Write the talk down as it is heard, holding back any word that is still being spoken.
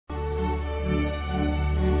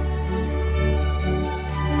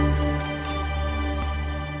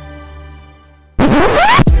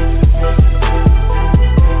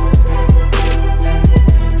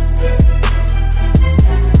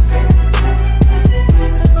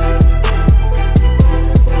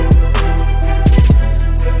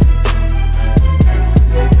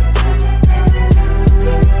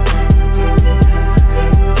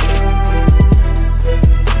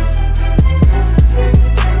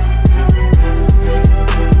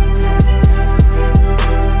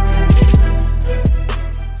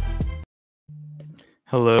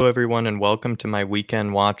Hello, everyone, and welcome to my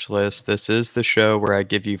weekend watch list. This is the show where I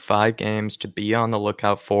give you 5 games to be on the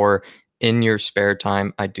lookout for in your spare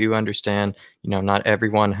time. I do understand, not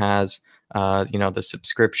everyone has, the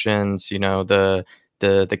subscriptions, the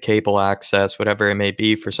cable access, whatever it may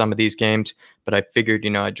be for some of these games. But I figured,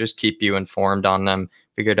 I'd just keep you informed on them.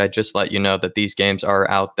 Figured I'd just let you know that these games are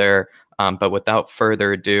out there. But without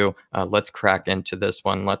further ado, let's crack into this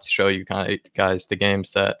one. Let's show you guys the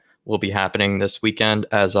games that will be happening this weekend.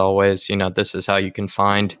 As always, this is how you can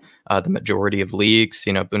find the majority of leagues.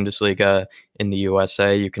 Bundesliga in the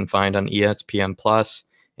USA, you can find on ESPN Plus,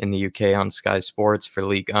 in the UK on Sky Sports for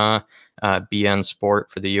Ligue 1, BN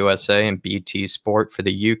Sport for the USA, and BT Sport for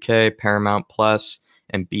the UK, Paramount Plus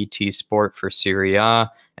and BT Sport for Serie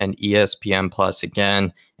A, and ESPN Plus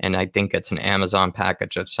again. And I think it's an Amazon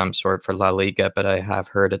package of some sort for La Liga, but I have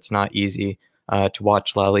heard it's not easy to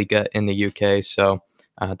watch La Liga in the UK. So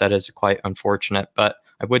that is quite unfortunate, but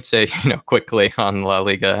I would say, quickly on La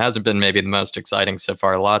Liga, it hasn't been maybe the most exciting so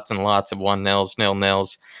far. Lots and lots of 1-0s,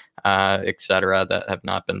 0-0s, etc. that have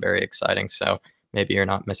not been very exciting. So maybe you're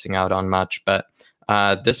not missing out on much. But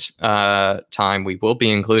this time we will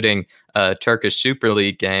be including a Turkish Super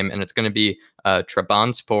League game, and it's going to be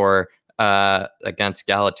Trabzonspor against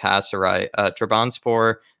Galatasaray.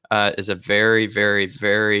 Trabzonspor is a very, very,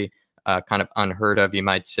 very kind of unheard of, you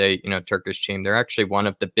might say, Turkish team. They're actually one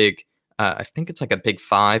of the big, I think it's like a big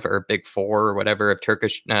 5 or big 4 or whatever of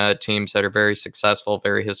Turkish teams that are very successful,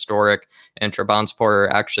 very historic. And Trabzonspor are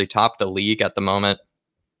actually top the league at the moment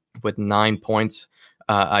with 9 points,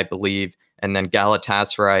 I believe. And then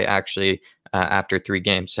Galatasaray actually, after 3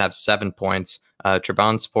 games, have 7 points.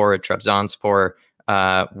 Trabzonspor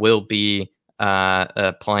will be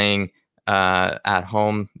playing at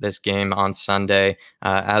home this game on Sunday.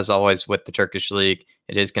 As always with the Turkish league,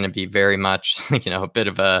 it is going to be very much a bit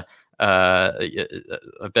of a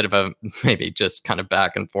maybe just kind of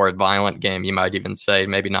back and forth violent game, you might even say.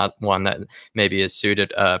 Maybe not one that maybe is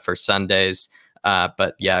suited for Sundays,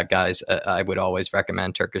 but yeah, guys, I would always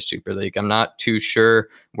recommend Turkish Super League. I'm not too sure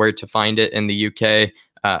where to find it in the UK.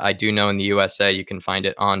 I do know in the USA you can find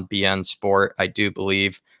it on BN Sport, I do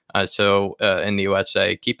believe. So in the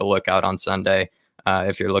USA, keep a lookout on Sunday.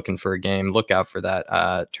 If you're looking for a game, look out for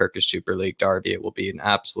that Turkish Super League derby. It will be an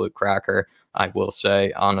absolute cracker. I will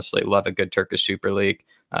say, honestly, love a good Turkish Super League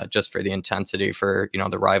just for the intensity, for,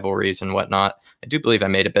 the rivalries and whatnot. I do believe I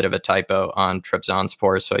made a bit of a typo on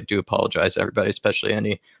Trabzonspor, so I do apologize, everybody, especially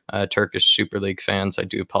any Turkish Super League fans. I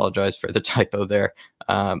do apologize for the typo there.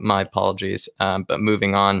 My apologies. But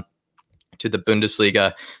moving on to the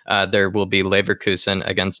Bundesliga, there will be Leverkusen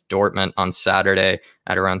against Dortmund on Saturday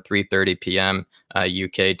at around 3:30 p.m.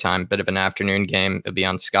 UK time. Bit of an afternoon game. It'll be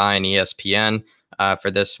on Sky and ESPN for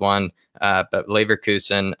this one. But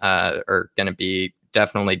Leverkusen are going to be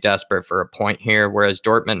definitely desperate for a point here, whereas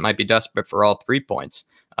Dortmund might be desperate for all 3 points.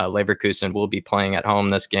 Leverkusen will be playing at home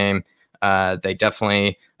this game. They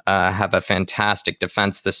definitely have a fantastic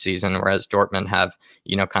defense this season, whereas Dortmund have,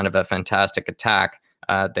 kind of a fantastic attack.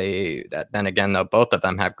 Then again, though, both of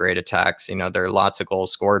them have great attacks. There are lots of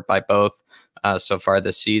goals scored by both so far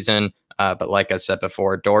this season. But like I said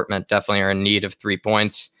before, Dortmund definitely are in need of 3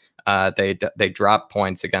 points. They dropped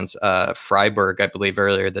points against Freiburg, I believe,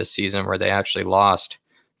 earlier this season, where they actually lost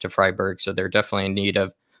to Freiburg. So they're definitely in need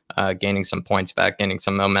of gaining some points back, gaining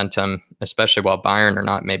some momentum, especially while Bayern are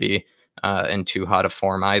not maybe in too hot a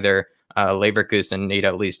form either. Leverkusen need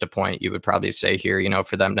at least a point, you would probably say here,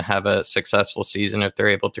 for them to have a successful season. If they're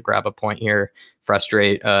able to grab a point here,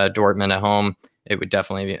 frustrate Dortmund at home, it would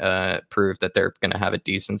definitely prove that they're going to have a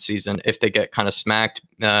decent season. If they get kind of smacked,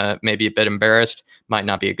 maybe a bit embarrassed, might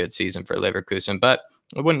not be a good season for Leverkusen, but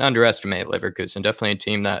I wouldn't underestimate Leverkusen. Definitely a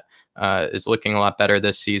team that is looking a lot better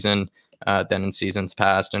this season than in seasons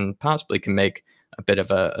past, and possibly can make a bit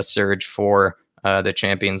of a surge for the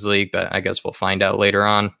Champions League, but I guess we'll find out later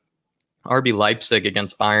on. RB Leipzig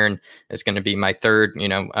against Bayern is going to be my third,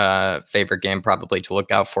 favorite game probably to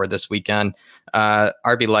look out for this weekend.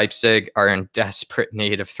 RB Leipzig are in desperate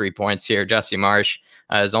need of 3 points here. Jesse Marsch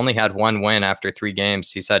has only had one win after 3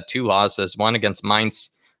 games. He's had 2 losses, one against Mainz,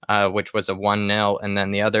 which was a 1-0, and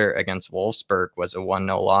then the other against Wolfsburg was a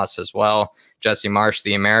 1-0 loss as well. Jesse Marsch,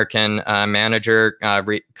 the American manager,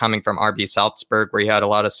 coming from RB Salzburg, where he had a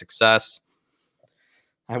lot of success.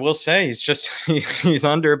 I will say he's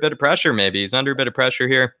under a bit of pressure. Maybe he's under a bit of pressure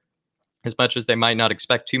here, as much as they might not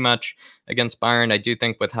expect too much against Bayern. I do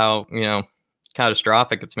think with how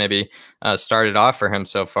catastrophic it's maybe started off for him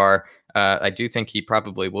so far, I do think he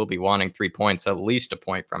probably will be wanting 3 points, at least a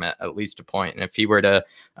point from it, at least a point. And if he were to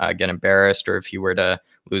get embarrassed, or if he were to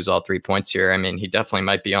lose all 3 points here, I mean, he definitely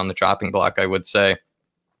might be on the chopping block, I would say,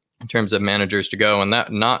 in terms of managers to go. And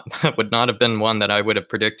that would not have been one that I would have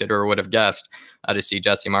predicted or would have guessed to see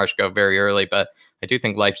Jesse Marsch go very early. But I do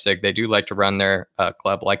think Leipzig, they do like to run their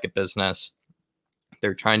club like a business.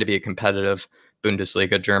 They're trying to be a competitive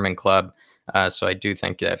Bundesliga German club. So I do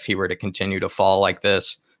think that if he were to continue to fall like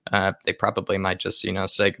this, they probably might just,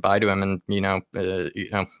 say goodbye to him, and,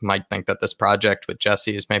 might think that this project with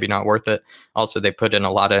Jesse is maybe not worth it. Also, they put in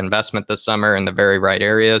a lot of investment this summer in the very right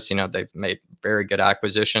areas. They've made very good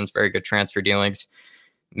acquisitions, very good transfer dealings.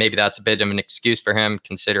 Maybe that's a bit of an excuse for him,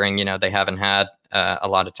 considering, they haven't had a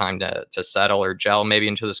lot of time to settle or gel maybe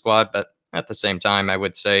into the squad. But at the same time, I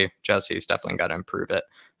would say Jesse's definitely got to improve it.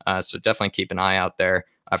 So definitely keep an eye out there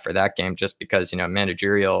for that game, just because,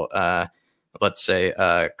 managerial let's say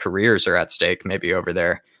careers are at stake maybe over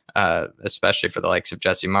there, especially for the likes of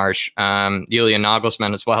Jesse Marsch. Julian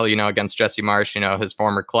Nagelsmann as well, against Jesse Marsch, his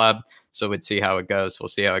former club. So we'd see how it goes. We'll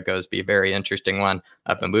see how it goes. Be a very interesting one.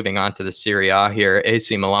 But moving on to the Serie A here,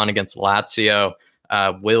 AC Milan against Lazio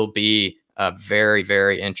will be a very,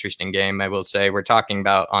 very interesting game. I will say we're talking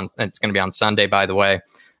about it's going to be on Sunday, by the way.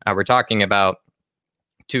 We're talking about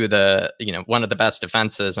one of the best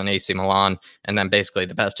defenses in AC Milan, and then basically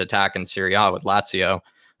the best attack in Serie A with Lazio.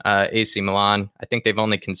 AC Milan, I think they've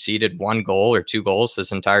only conceded 1 goal or 2 goals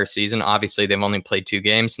this entire season. Obviously, they've only played 2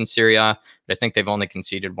 games in Serie A, but I think they've only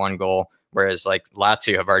conceded 1 goal, whereas like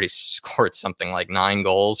Lazio have already scored something like 9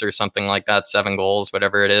 goals or something like that, 7 goals,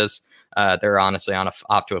 whatever it is. They're honestly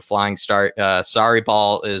off to a flying start. Sarri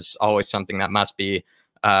ball is always something that must be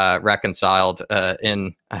reconciled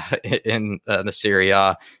in the Serie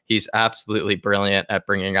A. He's absolutely brilliant at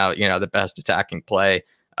bringing out the best attacking play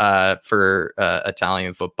for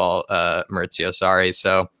Italian football, Maurizio Sarri.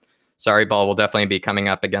 So Sarri ball will definitely be coming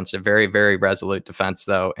up against a very, very resolute defense,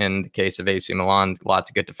 though. In the case of AC Milan, lots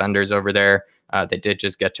of good defenders over there. They did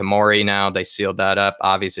just get Tomori now. They sealed that up.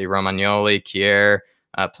 Obviously, Romagnoli, Kier,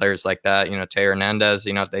 players like that. Teo Hernandez,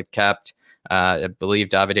 they've kept. I believe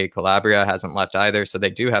Davide Calabria hasn't left either. So they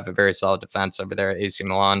do have a very solid defense over there at AC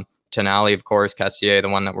Milan. Tonali, of course, Cassier, the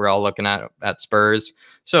one that we're all looking at Spurs.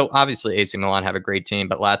 So obviously AC Milan have a great team,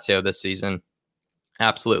 but Lazio this season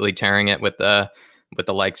absolutely tearing it with the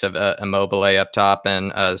likes of Immobile up top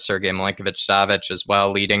and Sergej Milinkovic-Savic as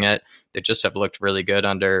well leading it. They just have looked really good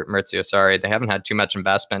under Maurizio Sarri. They haven't had too much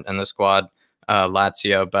investment in the squad,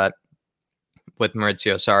 Lazio, but with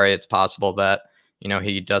Maurizio Sarri, it's possible that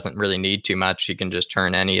he doesn't really need too much. He can just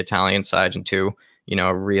turn any Italian side into,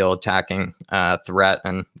 a real attacking threat.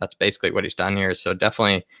 And that's basically what he's done here. So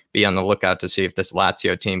definitely be on the lookout to see if this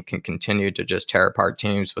Lazio team can continue to just tear apart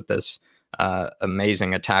teams with this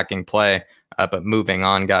amazing attacking play. But moving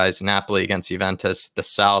on, guys, Napoli against Juventus, the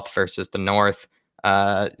South versus the North,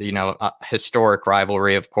 historic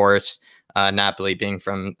rivalry, of course. Napoli being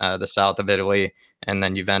from the south of Italy, and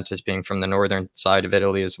then Juventus being from the northern side of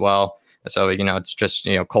Italy as well. So, it's just,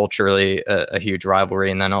 culturally a huge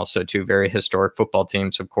rivalry, and then also 2 very historic football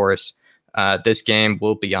teams, of course. This game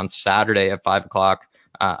will be on Saturday at 5 o'clock.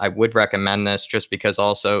 I would recommend this just because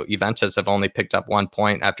also Juventus have only picked up 1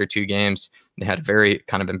 point after 2 games. They had a very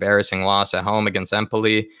kind of embarrassing loss at home against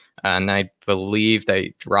Empoli, and I believe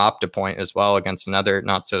they dropped a point as well against another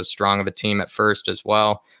not so strong of a team at first as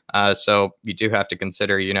well. So you do have to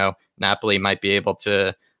consider, Napoli might be able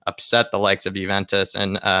to upset the likes of Juventus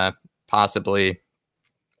and possibly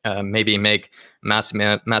maybe make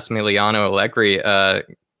Massimiliano Allegri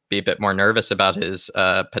be a bit more nervous about his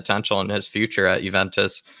potential and his future at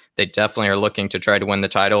Juventus. They definitely are looking to try to win the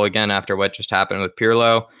title again after what just happened with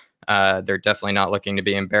Pirlo. They're definitely not looking to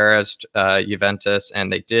be embarrassed, Juventus,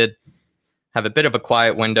 and they did have a bit of a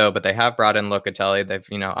quiet window, but they have brought in Locatelli. They've,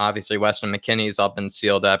 obviously Weston McKennie's all been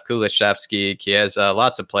sealed up, Kulusevski, Chiesa,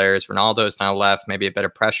 lots of players. Ronaldo's now left. Maybe a bit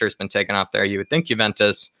of pressure has been taken off there. You would think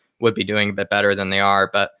Juventus would be doing a bit better than they are,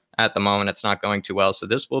 but at the moment it's not going too well. So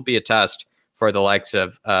this will be a test for the likes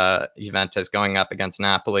of Juventus going up against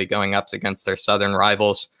Napoli, going up against their southern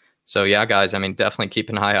rivals. So yeah, guys, I mean, definitely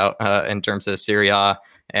keep an eye out in terms of Serie A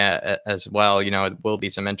as well. You know, it will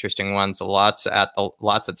be some interesting ones. Lots at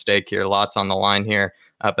stake here, lots on the line here.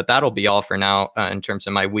 But that'll be all for now in terms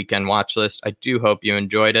of my weekend watch list. I do hope you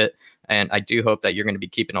enjoyed it. And I do hope that you're going to be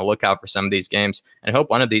keeping a lookout for some of these games, and I hope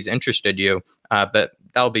one of these interested you. But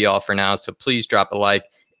that'll be all for now. So please drop a like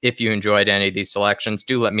if you enjoyed any of these selections.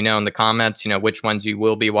 Do let me know in the comments, you know, which ones you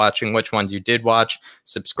will be watching, which ones you did watch.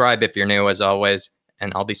 Subscribe if you're new, as always,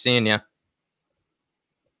 and I'll be seeing you.